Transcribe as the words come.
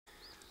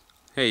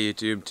Hey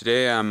YouTube,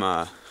 today I'm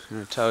going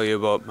to tell you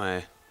about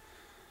my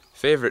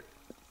favorite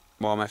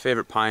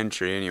pine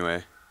tree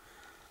anyway,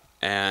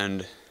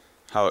 and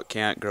how it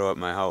can't grow at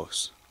my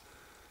house.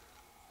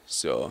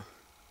 So,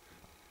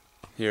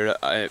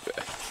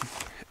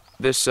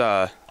 this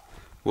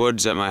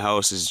woods at my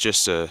house is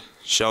just a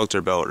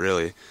shelter belt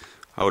really.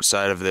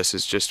 Outside of this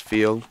is just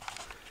field,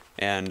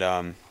 and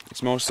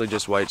it's mostly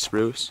just white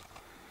spruce.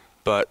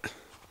 But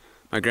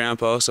my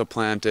grandpa also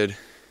planted,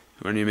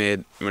 when he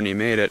made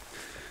it,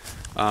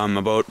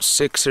 about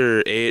 6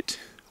 or 8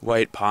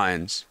 white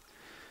pines,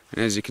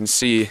 and as you can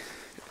see,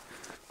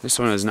 this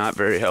one is not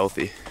very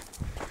healthy.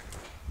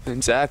 And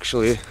it's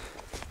actually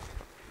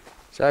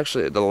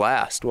the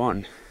last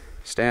one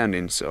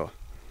standing. So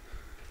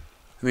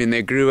I mean,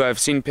 they grew. I've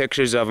seen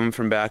pictures of them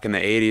from back in the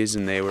 80s,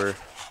 and they were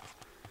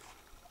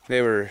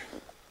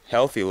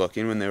healthy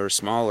looking when they were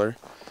smaller,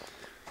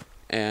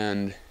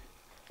 and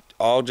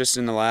all just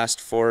in the last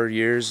 4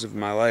 years of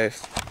my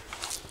life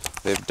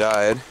they've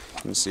died.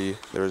 You can see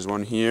there was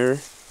one here,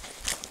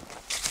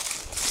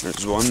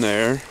 there's one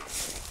there.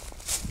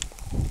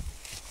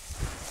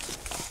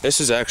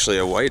 This is actually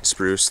a white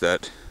spruce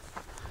that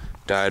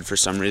died for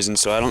some reason,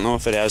 so I don't know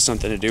if it has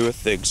something to do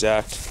with the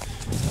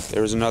exact.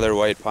 There was another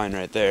white pine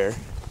right there,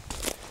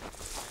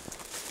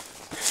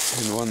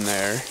 and one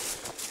there,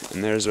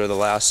 and there's where the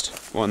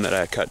last one that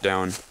I cut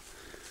down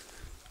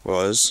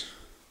was.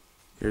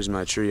 Here's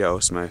my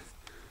treehouse,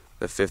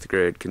 the 5th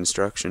grade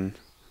construction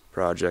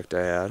project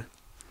I had.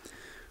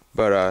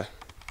 But I'm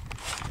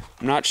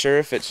not sure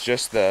if it's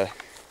just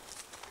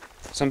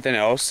something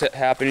else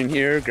happening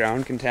here,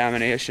 ground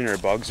contamination or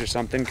bugs or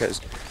something, because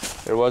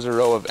there was a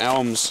row of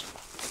elms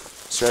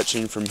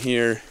stretching from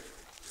here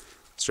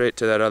straight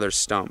to that other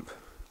stump.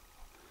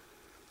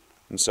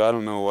 And so I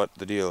don't know what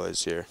the deal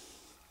is here.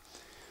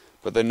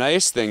 But the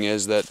nice thing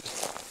is that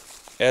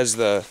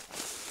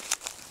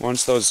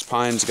once those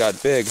pines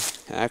got big,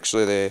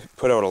 actually they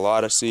put out a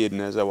lot of seed, and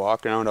as I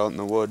walk around out in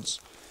the woods,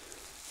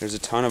 there's a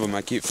ton of them.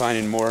 I keep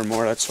finding more and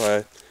more. That's why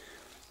I've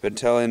been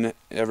telling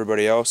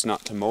everybody else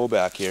not to mow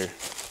back here,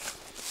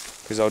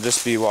 because I'll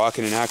just be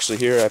walking, and actually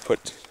here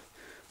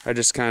I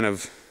just kind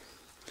of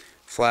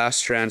flash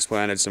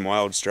transplanted some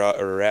wild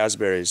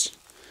raspberries.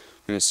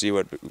 I'm gonna see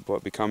what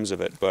becomes of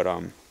it. But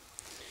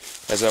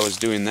as I was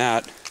doing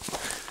that,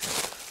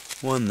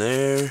 one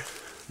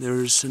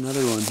there's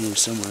another one here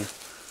somewhere.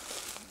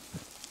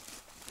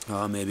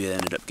 Oh, maybe it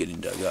ended up getting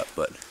dug up,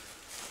 but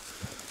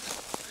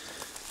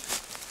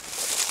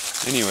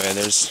anyway,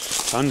 there's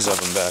tons of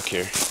them back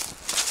here.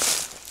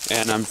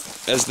 And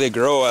as they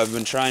grow, I've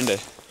been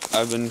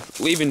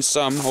leaving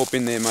some,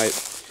 hoping they might,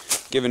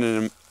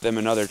 giving them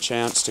another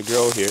chance to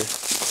grow here,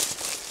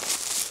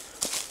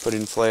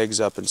 putting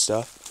flags up and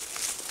stuff.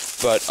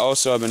 But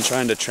also I've been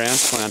trying to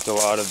transplant a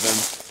lot of them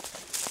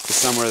to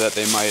somewhere that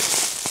they might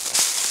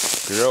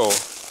grow.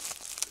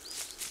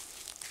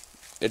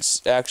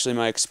 It's actually,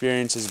 my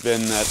experience has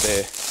been that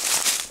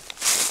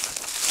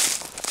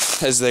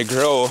as they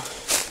grow,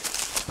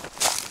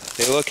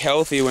 they look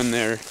healthy when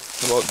they're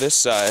about this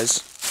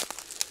size,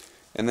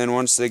 and then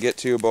once they get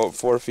to about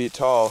 4 feet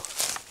tall,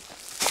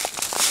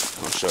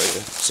 I'll show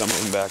you some of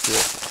them back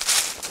here.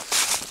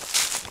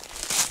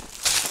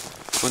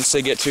 Once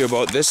they get to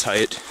about this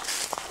height,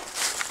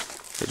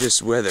 they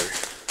just wither.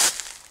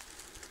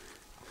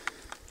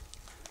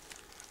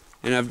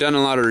 And I've done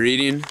a lot of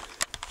reading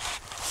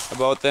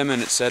about them,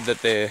 and it said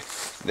that they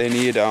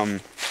need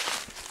that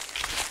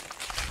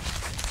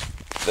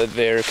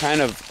they're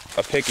kind of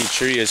a picky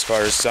tree as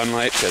far as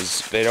sunlight, because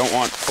they don't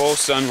want full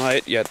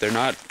sunlight, yet they're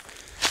not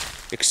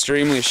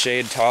extremely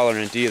shade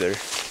tolerant either.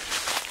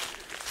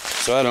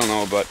 So I don't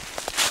know, but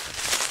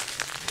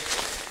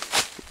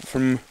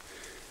from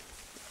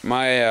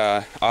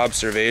my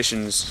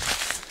observations,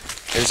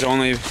 there's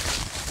only,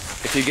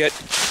 if you get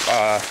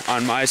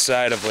on my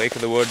side of Lake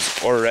of the Woods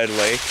or Red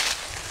Lake,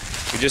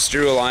 we just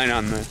drew a line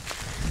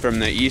from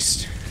the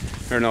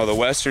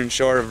western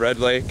shore of Red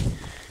Lake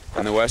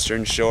and the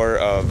western shore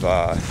of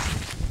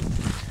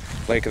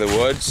Lake of the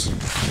Woods.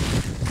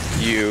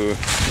 You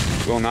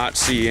will not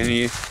see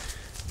any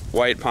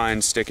white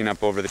pines sticking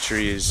up over the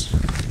trees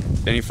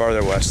any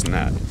farther west than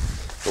that.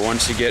 But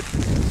once you get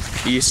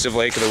east of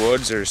Lake of the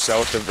Woods or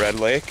south of Red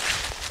Lake,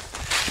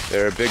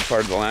 they're a big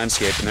part of the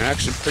landscape, and they're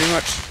actually pretty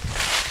much,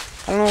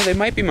 I don't know, they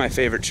might be my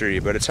favorite tree,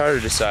 but it's hard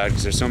to decide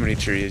because there's so many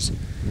trees.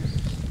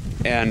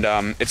 And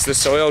it's the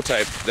soil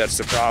type that's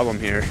the problem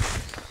here.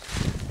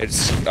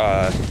 It's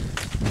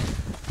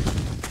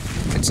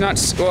not,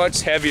 well,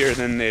 it's heavier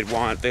than they'd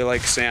want. They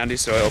like sandy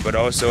soil, but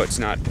also it's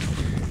not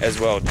as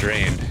well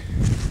drained.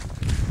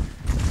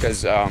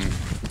 Because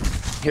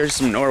here's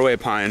some Norway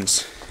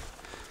pines.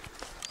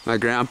 My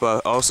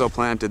grandpa also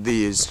planted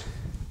these,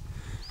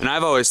 and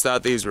I've always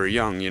thought these were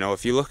young. You know,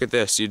 if you look at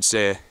this, you'd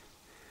say,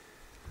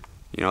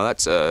 you know,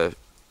 that's a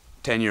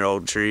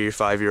 10-year-old tree,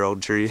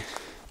 5-year-old tree.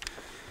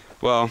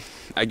 Well,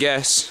 I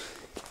guess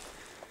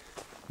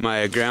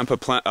my grandpa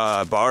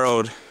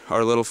borrowed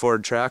our little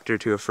Ford tractor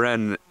to a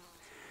friend,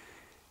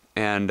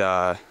 and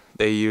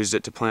they used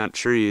it to plant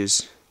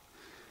trees,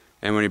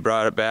 And when he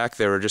brought it back,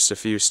 there were just a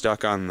few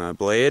stuck on the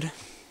blade.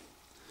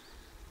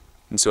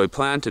 And so he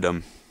planted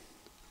them.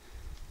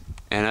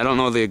 And I don't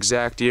know the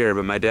exact year,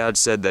 but my dad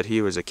said that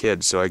he was a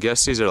kid, so I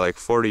guess these are like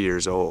 40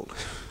 years old.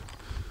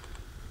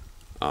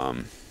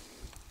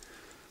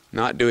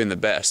 Not doing the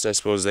best. I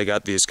suppose they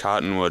got these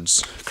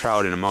cottonwoods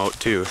crowding them out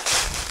too.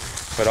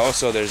 But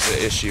also there's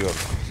the issue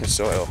of the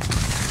soil.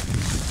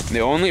 The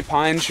only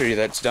pine tree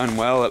that's done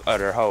well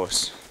at our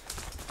house,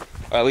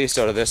 at least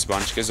out of this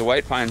bunch, because the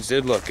white pines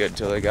did look good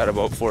till they got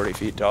about 40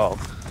 feet tall.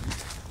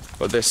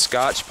 But this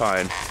Scotch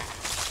pine,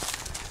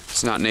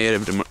 it's not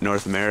native to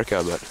North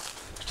America, but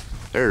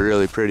they're a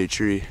really pretty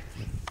tree.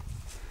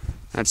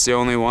 That's the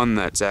only one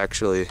that's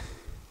actually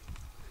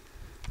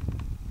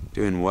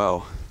doing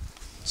well.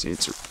 See,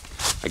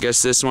 I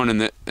guess this one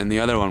and the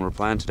other one were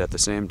planted at the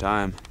same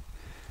time.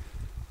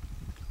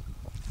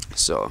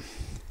 So,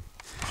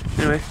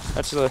 anyway,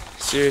 that's the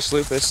serious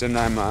lupus, and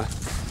I'm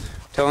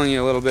telling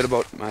you a little bit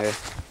about my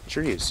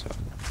trees. So,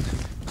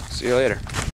 see you later.